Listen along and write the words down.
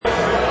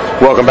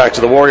Welcome back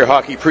to the Warrior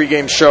Hockey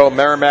pregame show.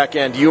 Merrimack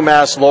and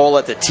UMass-Lowell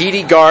at the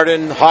TD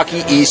Garden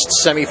Hockey East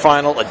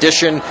semifinal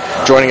edition.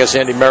 Joining us,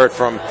 Andy Merritt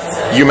from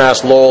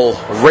UMass-Lowell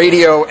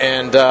Radio.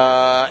 And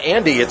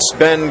Andy, it's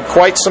been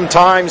quite some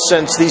time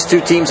since these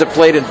two teams have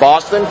played in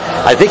Boston.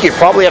 I think you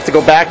probably have to go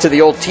back to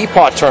the old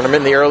Teapot tournament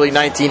in the early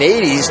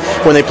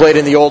 1980s when they played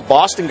in the old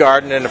Boston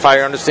Garden, and if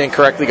I understand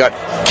correctly, got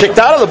kicked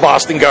out of the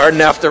Boston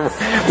Garden after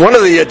one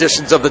of the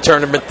editions of the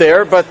tournament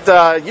there.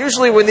 But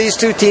usually when these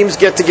two teams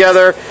get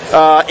together,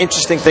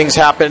 interesting things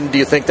happen. Do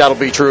you think that'll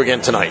be true again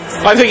tonight?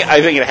 I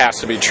think it has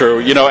to be true.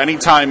 You know,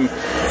 anytime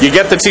you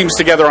get the teams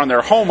together on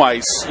their home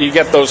ice, you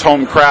get those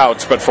home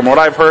crowds. But from what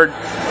I've heard,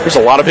 there's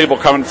a lot of people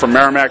coming from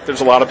Merrimack.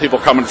 There's a lot of people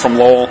coming from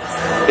Lowell.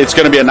 It's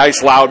going to be a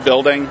nice, loud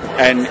building.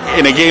 And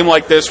in a game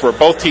like this, where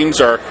both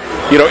teams are,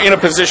 in a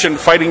position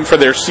fighting for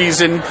their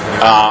season,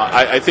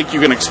 I think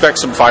you can expect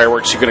some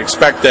fireworks. You can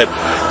expect that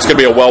it's going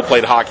to be a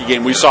well-played hockey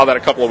game. We saw that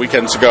a couple of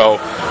weekends ago.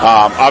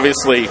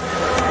 Obviously,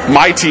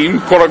 my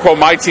team, quote-unquote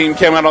my team,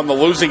 came out on the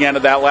losing end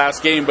of that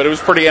last game, but it was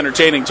pretty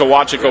entertaining to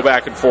watch it go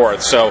back and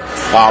forth. So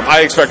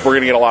I expect we're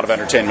going to get a lot of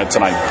entertainment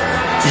tonight.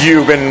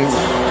 You've been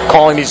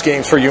calling these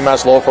games for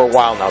UMass-Lowell for a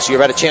while now, so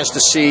you've had a chance to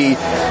see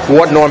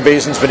what Norm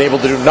Basin's been able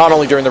to do, not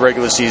only during the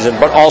regular season,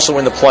 but also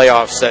in the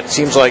playoffs. That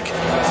seems like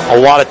a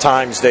lot of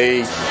times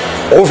they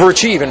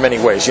overachieve in many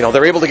ways.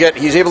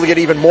 He's able to get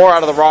even more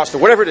out of the roster,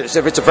 whatever it is.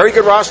 If it's a very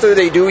good roster,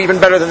 they do even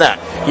better than that.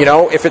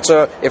 If it's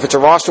a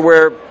roster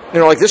where,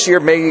 like this year,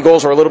 maybe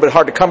goals are a little bit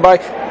hard to come by,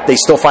 they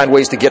still find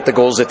ways to get the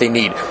goals that they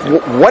need.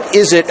 What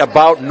is it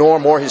about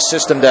Norm or his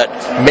system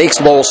that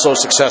makes Lowell so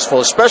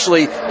successful,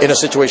 especially in a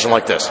situation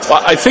like this?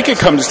 Well, I think it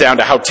comes down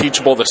to how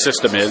teachable the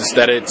system is,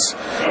 that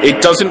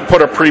it doesn't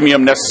put a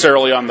premium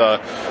necessarily on the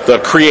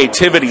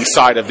creativity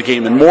side of the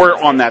game and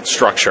more on that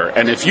structure.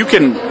 And if you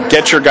can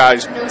get your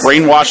guys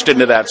brainwashed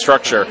into that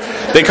structure,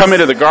 they come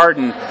into the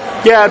Garden,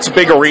 yeah, it's a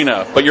big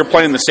arena, but you're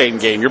playing the same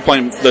game. You're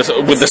playing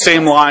with the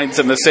same lines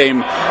and the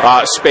same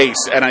space,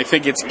 and I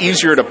think it's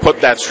easier to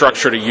put that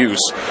structure to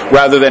use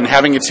rather than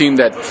having a team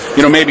that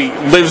maybe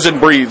lives and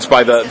breathes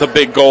by the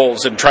big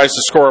goals and tries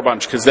to score a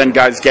bunch, because then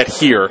guys get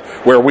here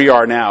where we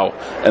are now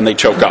and they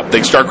choke up.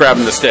 They start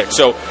grabbing the stick.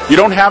 So you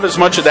don't have as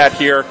much of that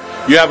here.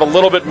 You have a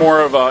little bit more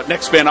of a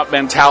next man up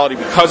mentality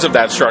because of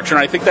that structure,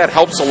 and I think that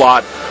helps a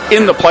lot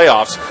in the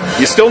playoffs.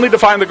 You still need to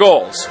find the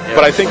goals,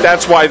 but I think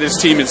that's why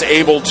this team is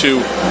able to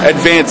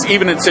advance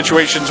even in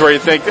situations where you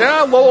think,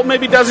 Lowell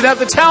maybe doesn't have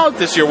the talent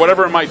this year,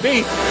 whatever it might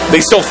be.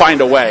 They still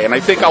find a way, and I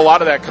think a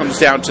lot of that comes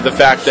down to the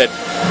fact that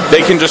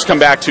they can just come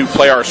back to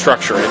play our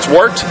structure. It's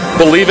worked.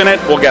 Believe in it.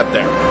 We'll get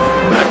there.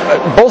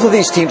 Both of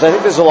these teams, I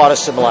think there's a lot of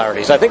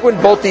similarities. I think when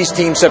both these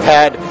teams have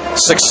had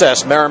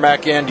success,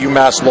 Merrimack and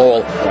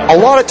UMass-Lowell, a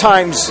lot of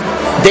times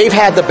they've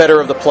had the better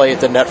of the play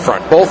at the net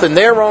front, both in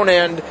their own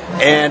end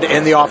and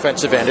in the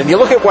offensive end. And you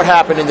look at what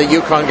happened in the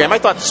UConn game. I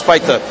thought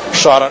despite the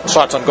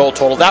shots on goal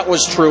total, that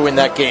was true in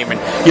that game.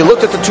 And you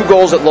looked at the two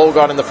goals that Lowell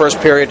got in the first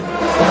period.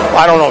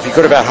 I don't know if you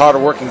could have had harder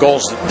working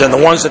goals than the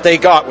ones that they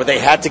got, where they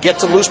had to get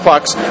to loose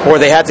pucks, or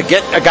they had to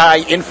get a guy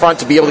in front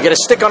to be able to get a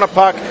stick on a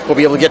puck, or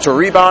be able to get to a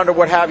rebound or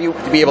what have you,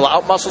 to be able to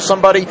outmuscle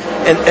somebody,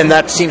 and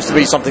that seems to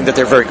be something that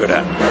they're very good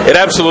at. It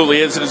absolutely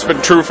is, and it's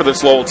been true for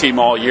this Lowell team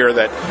all year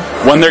that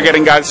when they're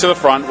getting guys to the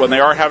front, when they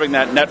are having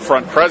that net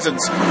front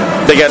presence,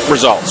 they get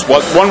results.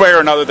 One way or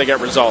another, they get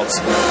results.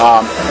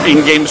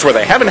 In games where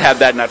they haven't had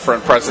that net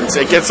front presence,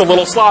 it gets a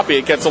little sloppy,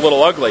 it gets a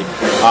little ugly.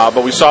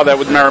 But we saw that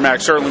with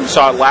Merrimack. Certainly we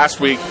saw it last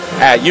week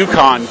at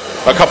UConn,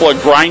 a couple of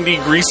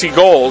grindy, greasy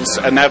goals,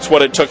 and that's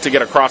what it took to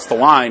get across the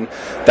line.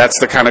 That's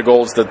the kind of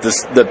goals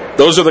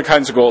those are the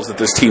kinds of goals that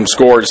this team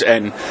scores.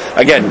 And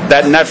again,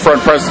 that net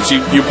front presence,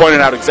 you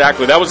pointed out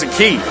exactly, that was a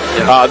key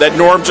that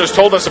Norm just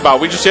told us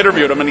about. We just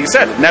interviewed him, and he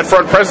said net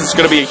front presence is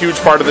going to be a huge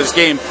part of this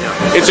game.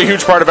 It's a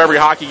huge part of every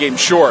hockey game,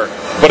 sure,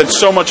 but it's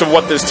so much of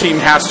what this team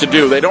has to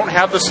do. They don't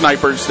have the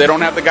snipers, they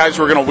don't have the guys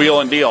who are going to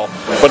wheel and deal,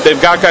 but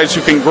they've got guys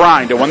who can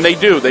grind, and when they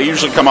do, they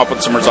usually come up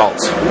with some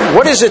results.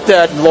 What is it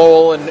that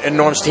Lowell and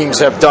Norm's teams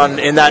have done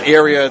in that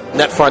area,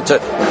 net front,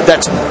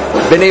 that's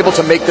been able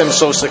to make them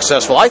so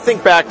successful? I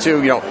think back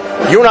to, you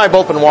and I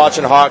both been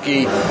watching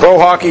hockey, pro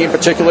hockey in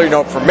particular,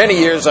 for many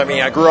years. I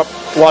mean, I grew up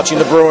watching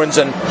the Bruins,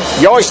 and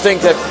you always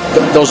think that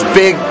those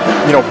big,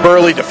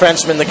 burly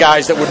defensemen, the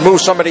guys that would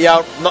move somebody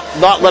out,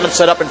 not let them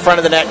set up in front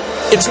of the net.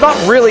 It's not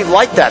really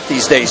like that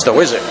these days, though,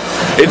 is it?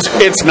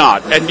 It's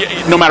not. And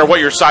no matter what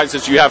your size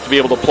is, you have to be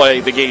able to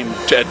play the game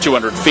at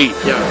 200 feet.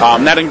 Yeah.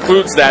 That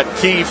includes that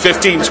key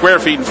 15 square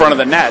feet in front of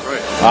the net.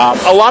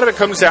 Right. A lot of it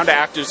comes down to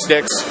active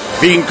sticks,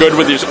 being good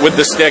with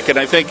the stick, and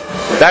I think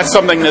that's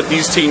something that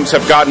these teams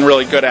have gotten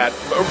really good at.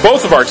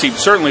 Both of our teams,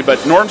 certainly,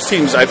 but Norm's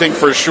teams, I think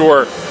for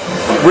sure,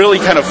 really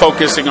kind of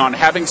focusing on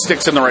having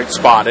sticks in the right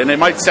spot. And it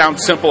might sound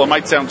simple, it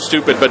might sound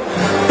stupid, but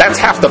that's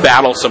half the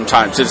battle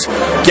sometimes, is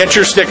get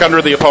your stick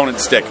under the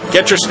opponent's stick,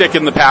 get your stick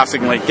in the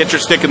passing lane, get your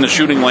stick in the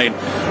shooting lane,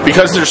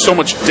 because there's so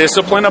much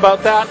discipline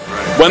about that.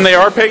 When they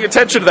are paying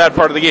attention to that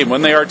part of the game,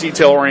 when they are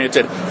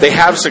detail-oriented, they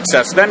have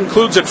success. That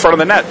includes in front of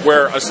the net,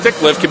 where a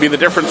stick lift can be the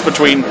difference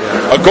between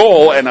a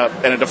goal and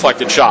a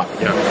deflected shot.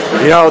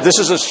 You know, this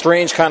is a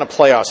strange kind of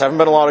playoffs. Haven't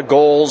been a lot of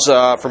goals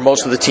for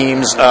most of the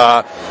teams.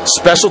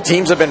 Special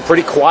teams have been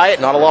pretty quiet.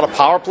 Not a lot of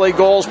power play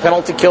goals.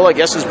 Penalty kill, I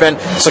guess, has been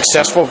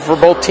successful for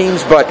both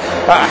teams. But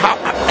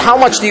how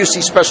much do you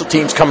see special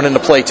teams coming into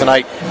play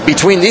tonight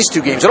between these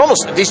two games?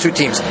 These two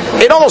teams.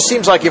 It almost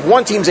seems like if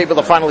one team's able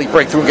to finally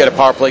break through and get a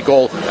power play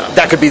goal,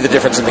 that could be the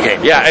difference in the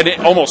game. Yeah,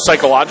 and almost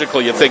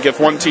psychologically, you think if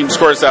one team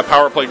scores that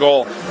power play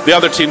goal, the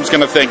other team's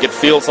going to think it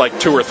feels like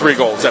 2 or 3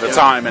 goals at a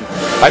time. And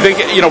I think,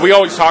 we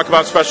always talk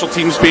about special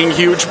teams being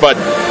huge, but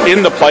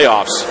in the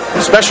playoffs,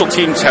 special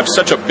teams have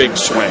such a big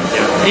swing.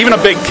 Even a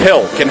big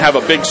kill can have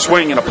a big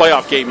swing in a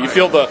playoff game. You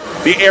feel the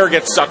air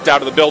gets sucked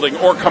out of the building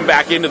or come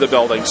back into the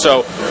building.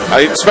 So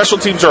special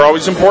teams are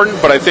always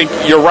important, but I think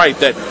you're right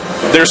that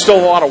there's still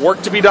a lot of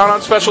work to be done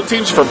on special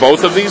teams for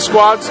both of these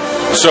squads.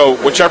 So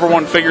whichever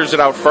one figures it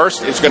out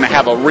first is going to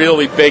have a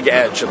really big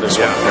edge in this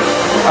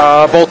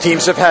one. Both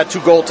teams have had 2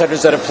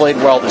 goaltenders that have played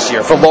well this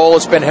year. For Lowell,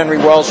 it's been Henry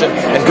Welsh and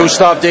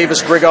Gustav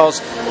Davis Griggles.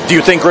 Do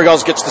you think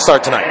Griggles gets the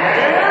start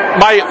tonight?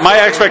 My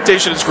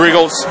expectation is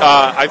Griggles.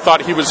 I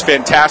thought he was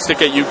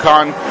fantastic at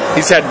UConn.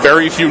 He's had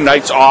very few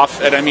nights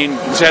off, and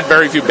he's had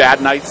very few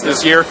bad nights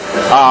this year.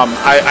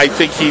 I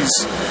think he's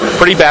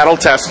pretty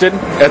battle-tested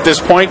at this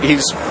point.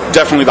 He's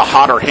definitely the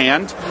hotter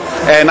hand.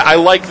 And I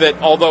like that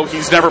although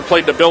he's never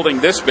played in a building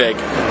this big,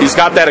 he's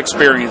got that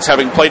experience,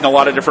 having played in a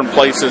lot of different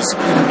places.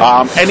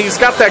 And he's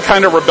got that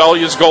kind of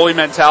rebellious goalie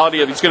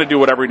mentality of he's going to do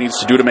whatever he needs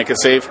to do to make a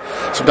save.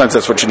 Sometimes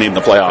that's what you need in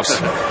the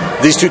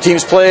playoffs. These two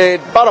teams played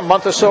about a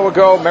month or so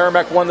ago.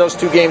 Merrimack won those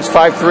 2 games,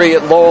 5-3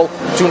 at Lowell,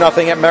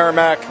 2-0 at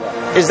Merrimack.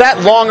 Is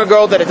that long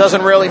ago that it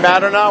doesn't really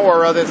matter now,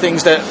 or are there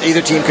things that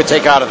either team could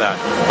take out of that?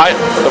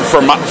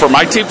 For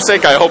my team's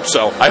sake, I hope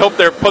so. I hope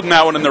they're putting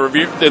that one in the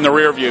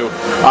rear view.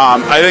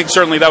 I think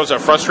certainly that was a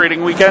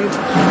frustrating weekend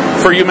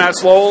for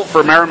UMass-Lowell.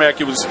 For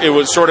Merrimack, it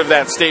was sort of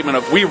that statement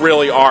of we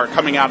really are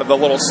coming out of the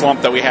little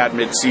slump that we had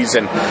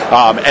mid-season,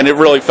 and it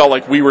really felt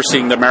like we were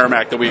seeing the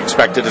Merrimack that we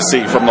expected to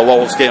see from the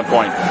Lowell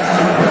standpoint.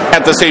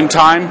 At the same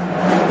time,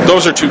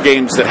 those are 2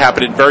 games that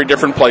happen in very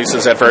different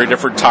places at very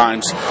different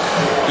times.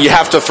 You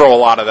have to throw a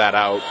lot of that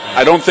out.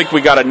 I don't think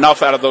we got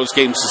enough out of those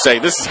games to say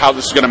this is how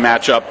this is going to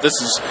match up. This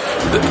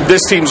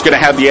team's going to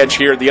have the edge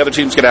here, the other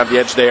team's going to have the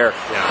edge there,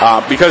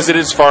 because it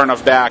is far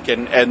enough back,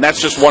 and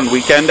that's just one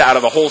weekend out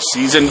of a whole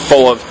season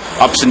full of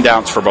ups and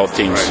downs for both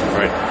teams.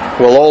 Right.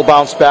 Well, Lowell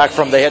bounced back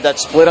from, they had that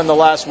split on the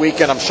last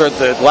weekend. I'm sure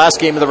the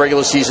last game of the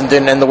regular season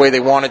didn't end the way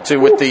they wanted to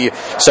with the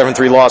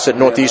 7-3 loss at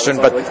Northeastern,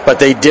 but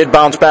they did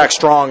bounce back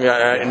strong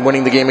in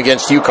winning the game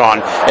against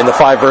UConn in the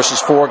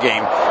 5-4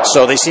 game.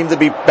 So they seem to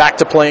be back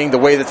to playing the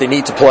way that they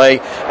need to play.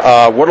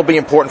 What will be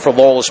important for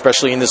Lowell,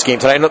 especially in this game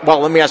tonight? Well,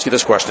 let me ask you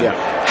this question.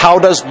 How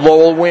does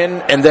Lowell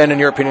win, and then, in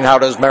your opinion, how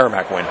does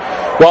Merrimack win?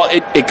 Well,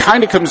 it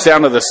kind of comes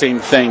down to the same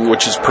thing,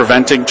 which is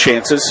preventing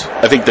chances.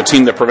 I think the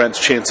team that prevents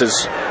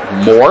chances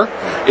more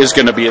is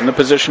going to be in the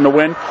position to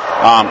win,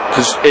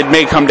 because it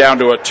may come down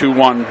to a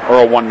 2-1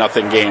 or a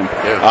 1-0 game.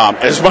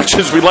 As much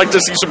as we'd like to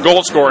see some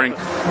goal scoring,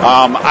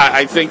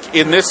 I think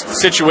in this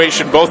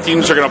situation, both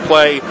teams are going to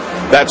play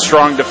that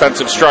strong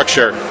defensive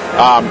structure.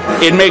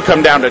 It may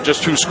come down to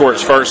just who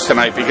scores first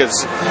tonight,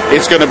 because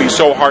it's going to be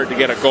so hard to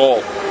get a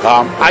goal.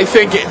 I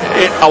think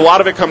a lot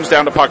of it comes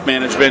down to puck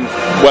management,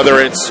 whether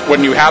it's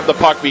when you have the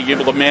puck, being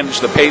able to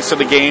manage the pace of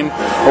the game,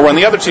 or when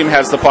the other team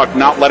has the puck,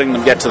 not letting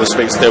them get to the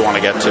space they want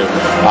to get to.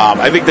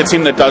 I think the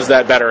team that does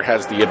that better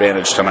has the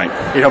advantage tonight.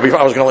 I was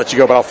going to let you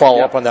go, but I'll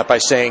follow up on that by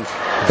saying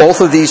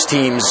both of these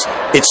teams,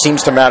 it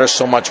seems to matter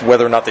so much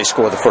whether or not they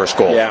score the first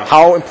goal.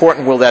 How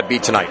important will that be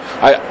tonight?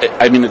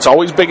 I mean, it's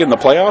always big in the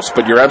playoffs,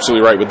 but you're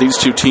absolutely right. With these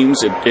two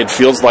teams, it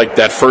feels like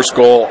that first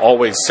goal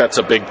always sets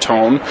a big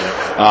tone.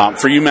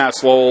 For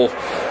UMass-Lowell,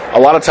 a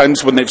lot of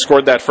times when they've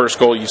scored that first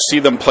goal, you see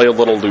them play a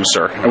little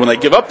looser. And when they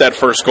give up that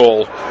first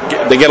goal,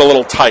 they get a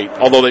little tight,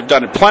 although they've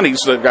done it plenty,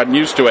 so they've gotten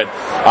used to it.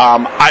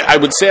 I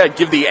would say I'd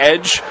give the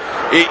edge.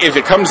 If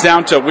it comes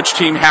down to which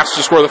team has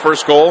to score the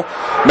first goal,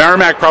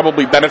 Merrimack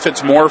probably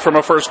benefits more from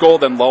a first goal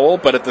than Lowell,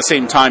 but at the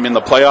same time in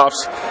the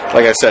playoffs,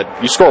 like I said,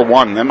 you score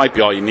one, that might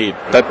be all you need.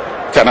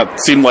 That kind of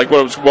seemed like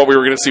what we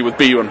were going to see with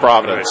BU and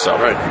Providence.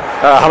 Right.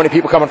 How many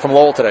people coming from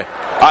Lowell today?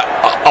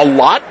 A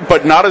lot,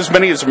 but not as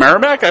many as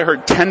Merrimack. I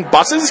heard 10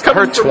 buses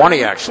coming. I heard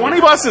 20, actually.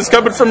 20 buses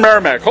coming from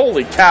Merrimack.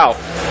 Holy cow.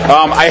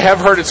 I have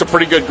heard it's a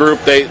pretty good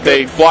group.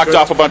 They blocked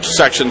off a bunch of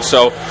sections,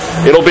 so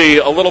it'll be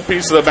a little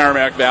piece of the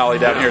Merrimack Valley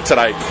down here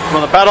tonight.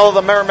 Well, the Battle of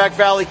the Merrimack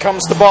Valley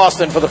comes to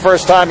Boston for the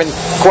first time in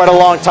quite a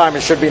long time.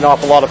 It should be an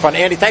awful lot of fun.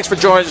 Andy, thanks for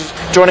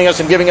joining us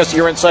and giving us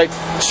your insight.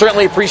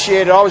 Certainly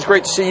appreciate it. Always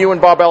great to see you and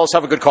Bob Ellis.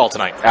 Have a good call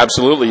tonight.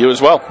 Absolutely. You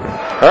as well.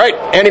 All right.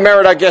 Andy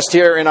Merritt, our guest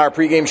here in our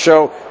pregame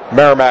show.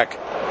 Merrimack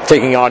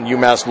taking on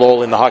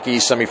UMass-Lowell in the Hockey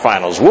East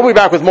semifinals. We'll be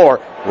back with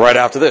more right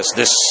after this.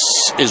 This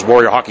is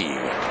Warrior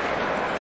Hockey.